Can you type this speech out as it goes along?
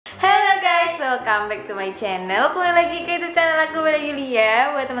welcome back to my channel. Kembali lagi ke YouTube channel aku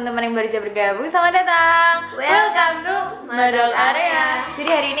Bellayuliag. Buat teman-teman yang baru saja bergabung, selamat datang. Welcome to Model Area. Jadi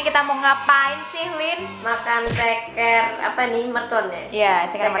hari ini kita mau ngapain sih, Lin? Makan ceker, apa nih, mercon ya?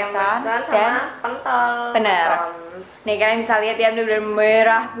 Iya, ceker mercon sama pentol. Bener. Nih kalian bisa lihat ya, bener-bener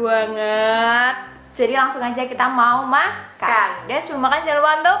merah banget. Jadi langsung aja kita mau makan. Dan sebelum makan jangan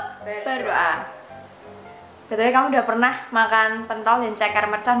lupa untuk berdoa. Betul, kamu udah pernah makan pentol dan ceker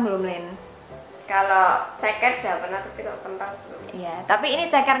mercon belum, Lin? Kalau ceker udah pernah, tapi kalau pentol belum. Iya, tapi ini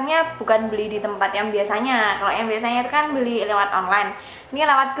cekernya bukan beli di tempat yang biasanya. Kalau yang biasanya itu kan beli lewat online. Ini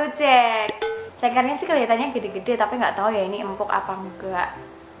lewat Gojek. Cekernya sih kelihatannya gede-gede, tapi nggak tahu ya ini empuk apa enggak.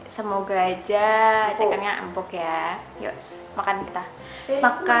 Semoga aja cekernya empuk ya. Yuk, makan kita.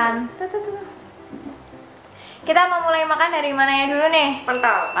 Makan. Tuh. Kita mau mulai makan dari mana ya dulu nih?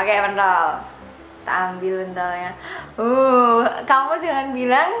 Pentol. Oke, pentol. Kita ambil pentolnya. Kamu jangan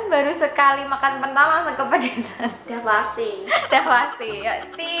bilang baru sekali makan pentol langsung kepedesan. Udah pasti. Udah pasti. Yuk,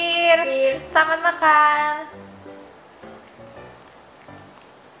 cheers. Selamat makan.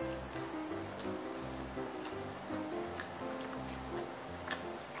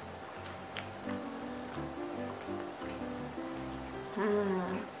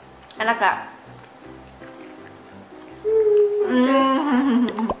 Enak gak?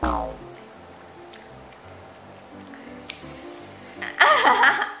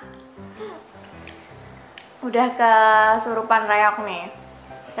 Udah kesurupan reok nih.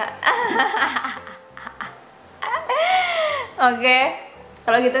 Oke,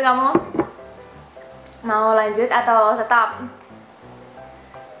 kalau gitu kamu mau lanjut atau stop?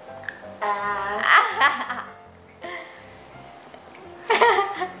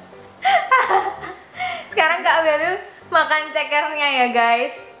 Sekarang Kak Belu makan cekernya ya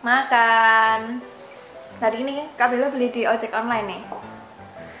guys. Makan. Hari ini Kak Belu beli di ojek online nih.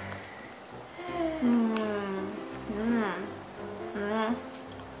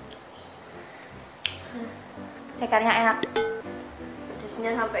 Cekernya enak.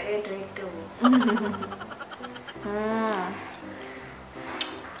 Pedesnya sampai kayak dredo.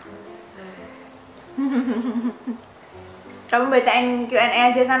 Kamu bacain Q&A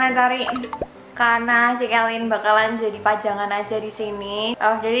aja sana, cari. Karena si Kelin bakalan jadi pajangan aja di sini.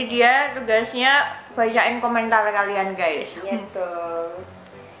 Oh, jadi dia tugasnya bacain komentar kalian, guys. Iya dong.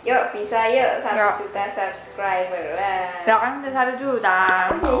 Yuk, bisa yuk 1 juta subscriber lah. Ya kan udah 1 juta.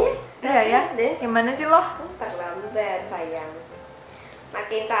 Iya ya. Gimana sih lo? Terlambat sayang.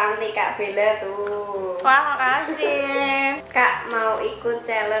 Makin cantik Kak Bella tuh. Wah, makasih. Kak mau ikut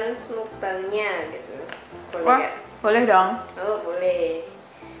challenge mukbangnya gitu. Boleh Wah, gak? boleh dong. Oh boleh.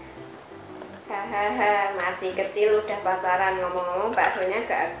 Hahaha, masih kecil udah pacaran. Ngomong-ngomong baksonya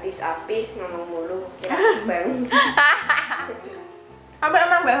gak habis-habis, ngomong mulu. Kira mukbang. Tapi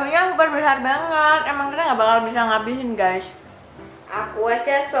emang baksonya super besar banget. Emang kita nggak bakal bisa ngabisin, guys. Aku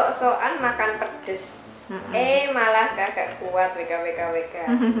aja sok-sokan makan pedes. Malah kagak kuat WK.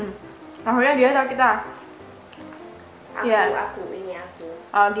 Maksudnya dia atau kita? Aku.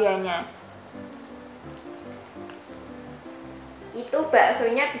 Oh, dianya. Itu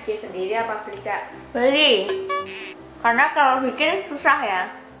baksonya bikin sendiri apa beli Kak? Beli. Karena kalau bikin susah ya.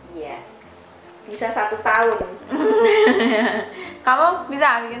 Iya. Bisa 1 tahun. Kamu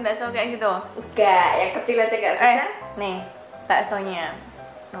bisa bikin bakso kayak gitu? Enggak, yang kecil aja gak bisa. Nih, baksonya.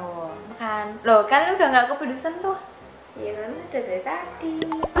 Oh, makan. Loh, kan udah nggak kepedesan tuh. Iya kan udah dari tadi.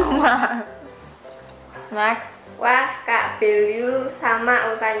 Next. Wah, Kak Beliul sama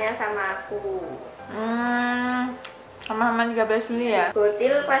ultanya sama aku. Sama-sama 13 Juli ya?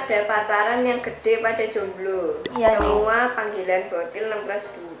 Bocil pada pacaran, yang gede pada jomblo. Iya, semua panggilan bocil 62.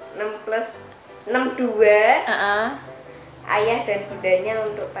 Ayah dan bundanya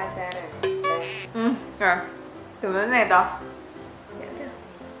untuk pacaran. Ya. Gimana itu? Ya udah.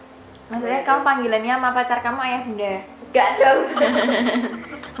 Maksudnya kamu panggilannya sama pacar kamu ayah bunda? Enggak dong.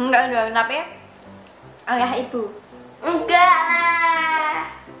 Enggak dong, tapi ayah ibu? Enggak lah.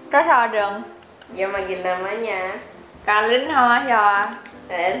 Terus apa dong? Dia manggil namanya. Kalian sama siapa?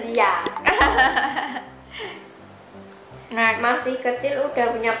 Iya. Nah, Masih kecil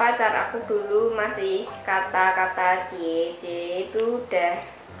udah punya pacar. Aku dulu masih kata-kata cie itu udah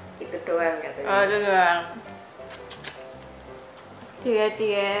itu doang katanya. oh itu doang.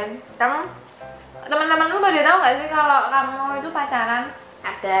 Cie. Teman-teman lu pada tahu nggak sih kalau kamu itu pacaran?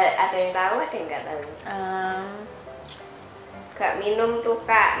 Ada yang tahu, ada yang nggak tahu. Gak minum tuh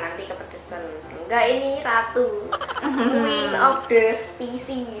Kak, nanti kepedesan. Enggak, ini ratu. Queen of the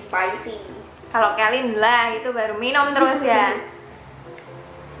species, spicy. Kalau kalian lah itu baru minum terus ya.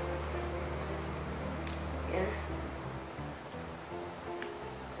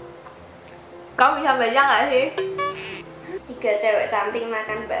 Kamu bisa baca nggak sih? 3 cewek cantik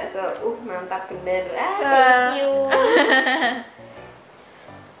makan bakso. Mantap bener. Thank you.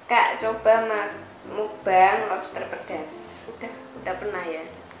 Kak, coba mukbang lobster pedas. Udah pernah ya?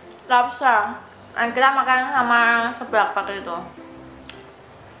 Lobster. Kita makan sama seblak pakai itu.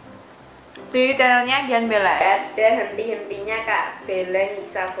 Di channelnya Gian Bella. Ada henti-hentinya Kak Bella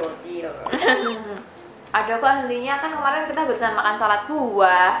nyiksa bocil. Ada kok hentinya, kan kemarin kita barusan makan salad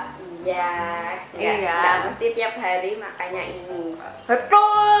buah. Iya. Nggak mesti tiap hari makannya ini.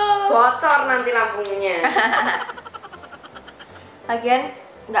 Betul. Bocor nanti lambungnya. Lagian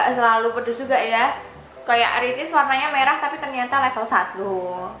nggak selalu pedes juga ya. Kayak Ricis warnanya merah tapi ternyata level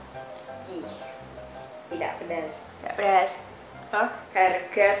 1. Ih, tidak pedas. Tidak pedas. Oh.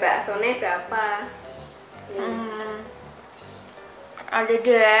 Harga baksonya berapa? Ada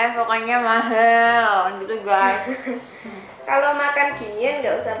deh, pokoknya mahal gitu guys. Kalau makan ginian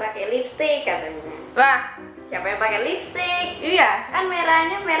nggak usah pakai lipstick katanya. Wah, siapa yang pakai lipstick? iya. Kan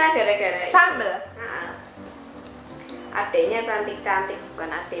merahnya merah gara-gara Sambel. Adiknya cantik-cantik,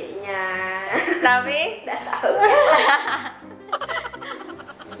 bukan adiknya. Tapi nggak tahu.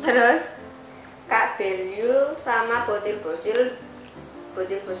 terus Kak Beliul sama bocil-bocil 2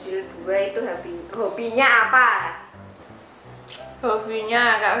 itu hobinya apa?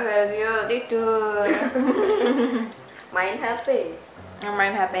 hobinya Kak Valio tidur. Main HP.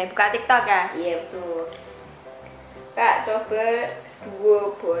 Main HP, buka TikTok ya? Iya betul. Kak, coba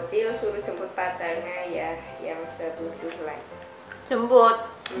 2 bocil suruh jemput pacarnya ya, yang setuju like. Jemput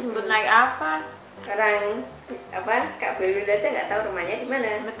naik apa? Sekarang apa? Kak Beliul aja nggak tahu rumahnya di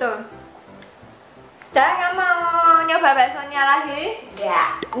mana. Betul. Dah, nggak mau nyoba baksonya lagi?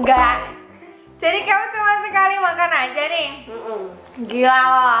 Enggak. Jadi kamu cuma sekali makan aja nih? Gila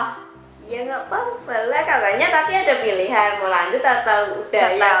loh. Ya nggak apa-apa lah katanya, tapi ada pilihan mau lanjut atau udah.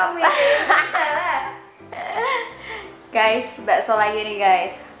 Stop. Ya Guys, bakso lagi nih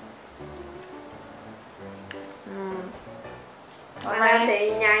guys. Mana ada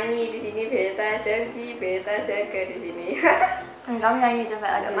yang nyanyi di sini, beta janji, beta jaga di sini. Kamu nyanyi coba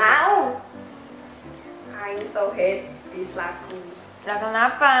lagi. Gak mau. I'm so hate this lagu. Lah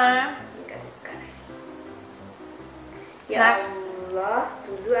kenapa? Gak suka. Ya Allah,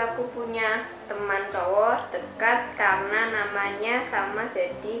 dulu aku punya teman cowok dekat karena namanya sama,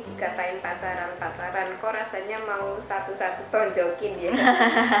 jadi dikatain pacaran. Kok rasanya mau satu-satu tonjokin ya.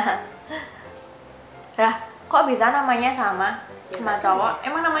 Lah, kok bisa namanya sama cowok?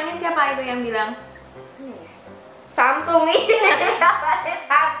 Emang namanya siapa itu yang bilang? Samsung ini. Namanya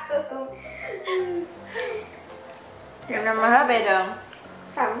Samsung. Yang nama HP dong?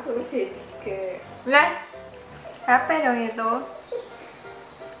 Samsung J3. Lah, HP dong itu?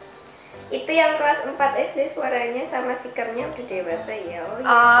 Itu yang kelas 4 SD suaranya sama sikernya udah dewasa ya. Oh,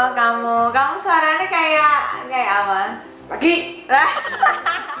 iya. Kamu suaranya kayak apa? Lagi. Lah.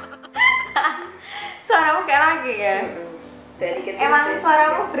 Suaramu kayak lagi ya? Dari kecil. Emang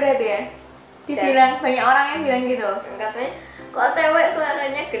suaramu berat ya? Dibilang banyak orang yang bilang gitu. Katanya kok cewek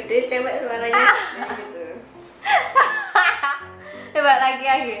suaranya gede, cewek suaranya gede gitu. Coba lagi.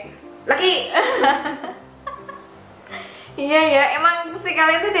 Iya ya, emang si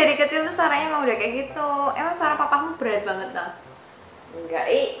kalian tuh dari kecil tuh suaranya emang udah kayak gitu. Emang suara papamu berat banget lah? Enggak,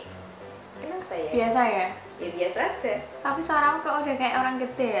 kenapa ya? Biasa ya? Ya biasa aja. Tapi suaramu kok udah kayak orang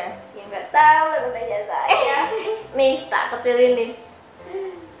gede ya? Ya nggak tahu lah udah saya. Nih, tak kecilin nih.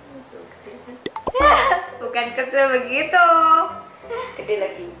 Bukan kecil begitu. Gede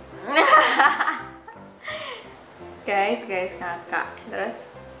lagi. Guys, kakak. Terus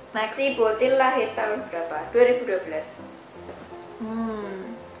next. Si bocil lahir tahun berapa? 2012.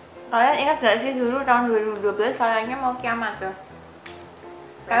 Kalian ingat gak sih dulu tahun 2012 kayaknya mau kiamat tuh?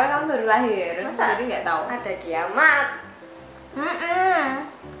 Karena kamu baru lahir, jadi nggak tahu. Ada kiamat.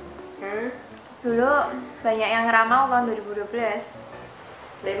 Dulu banyak yang ngeramal tahun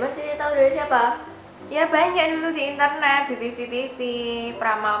 2012. Lemon sih tahu dari siapa? Ya banyak dulu di internet, di TV,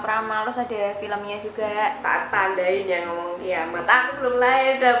 peramal-peramal, terus ada filmnya juga. Tak tandain yang ngomong kiamat. Aku belum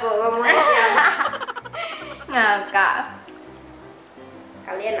lahir udah ngomong kiamat. Ngakak.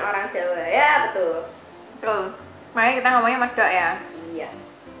 Kalian orang Jawa ya, betul. Betul. Makanya kita ngomongnya medok ya. Iya.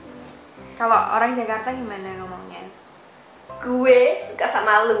 Kalau orang Jakarta gimana ngomongnya? Gue suka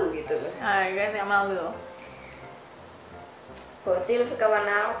sama lu gitu. Gue sama lu. Bocil suka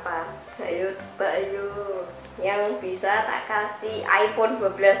warna apa? Ayo tebak ayo. Yang bisa tak kasih iPhone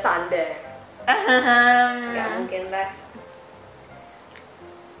 12 standar. Gak mungkin lah.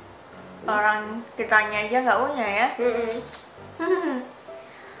 Orang kitanya aja nggak punya ya.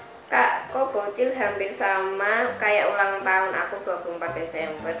 Kak, kok bocil hampir sama kayak ulang tahun aku 24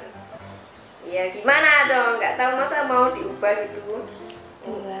 Desember. Ya gimana dong, nggak tahu masa mau diubah gitu.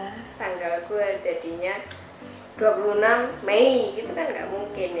 Iya. Tanggal gue jadinya 26 Mei gitu kan nggak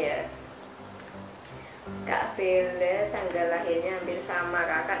mungkin ya. Kak Bella tanggal lahirnya hampir sama,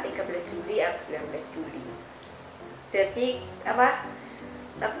 kakak 13 Juli, aku 19 Juli. Berarti apa?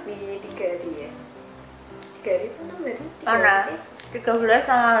 Lebih 3 hari ya? 3 hari pun 6 hari? 3 Mana? hari? 13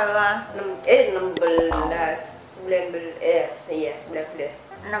 sama berapa? 16, 19, iya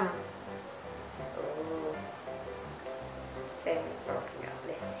 19. 6. Oh. Sensor nggak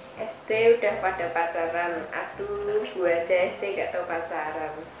boleh. SD udah pada pacaran, aduh gua aja SD nggak tahu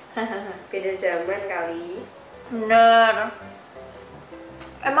pacaran. Beda zaman kali. Bener.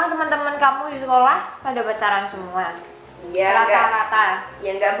 Emang teman-teman kamu di sekolah pada pacaran semua? Iya, Rata-rata.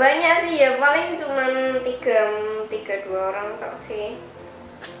 ya nggak banyak sih ya, paling cuman 2 orang tok sih.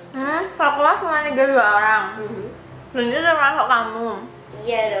 Kalau kelas cuma 3 orang. Dan itu termasuk kamu.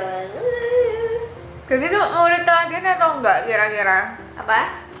 Iya dong. Jadi itu murid teladan atau enggak kira-kira? Apa?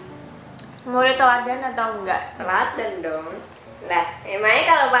 Murid teladan atau enggak? Teladan dong. Lah, emangnya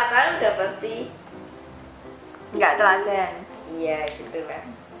kalau pacaran udah pasti Enggak teladan. iya gitu lah.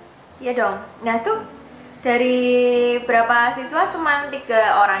 Iya dong. Nah tuh dari berapa siswa cuma 3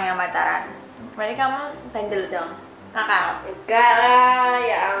 orang yang pacaran. Berarti kamu bandel dong, nakal. Enggak lah,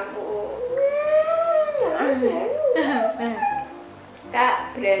 ya ampun. Kak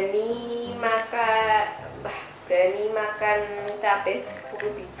berani makan cabai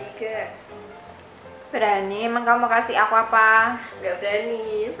 10 biji gak? Berani? Emang kamu kasih aku apa? Nggak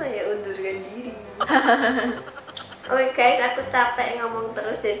berani, saya undurkan diri. Oke guys, aku capek ngomong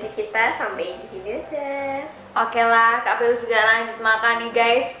terus, jadi kita sampai di sini aja. Oke lah, Kak Bel juga lanjut makan nih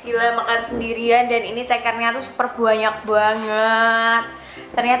guys. Gila, makan sendirian dan ini cekernya tuh super banyak banget.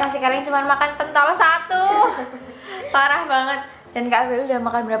 Ternyata si kalian cuma makan pentol 1. Parah banget. Dan Kak Bel udah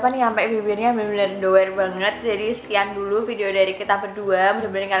makan berapa nih sampai bibirnya benar-benar doer banget. Jadi sekian dulu video dari kita berdua.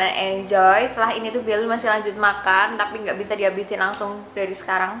 Mudah-mudahan kalian enjoy. Setelah ini tuh Bel masih lanjut makan, tapi nggak bisa dihabisin langsung dari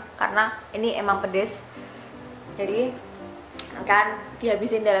sekarang karena ini emang pedes. Jadi akan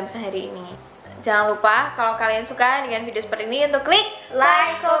dihabisin dalam sehari ini. Jangan lupa kalau kalian suka dengan video seperti ini untuk klik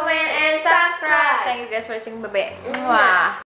Like, comment, and subscribe. Thank you guys for watching. Bye-bye. Wah.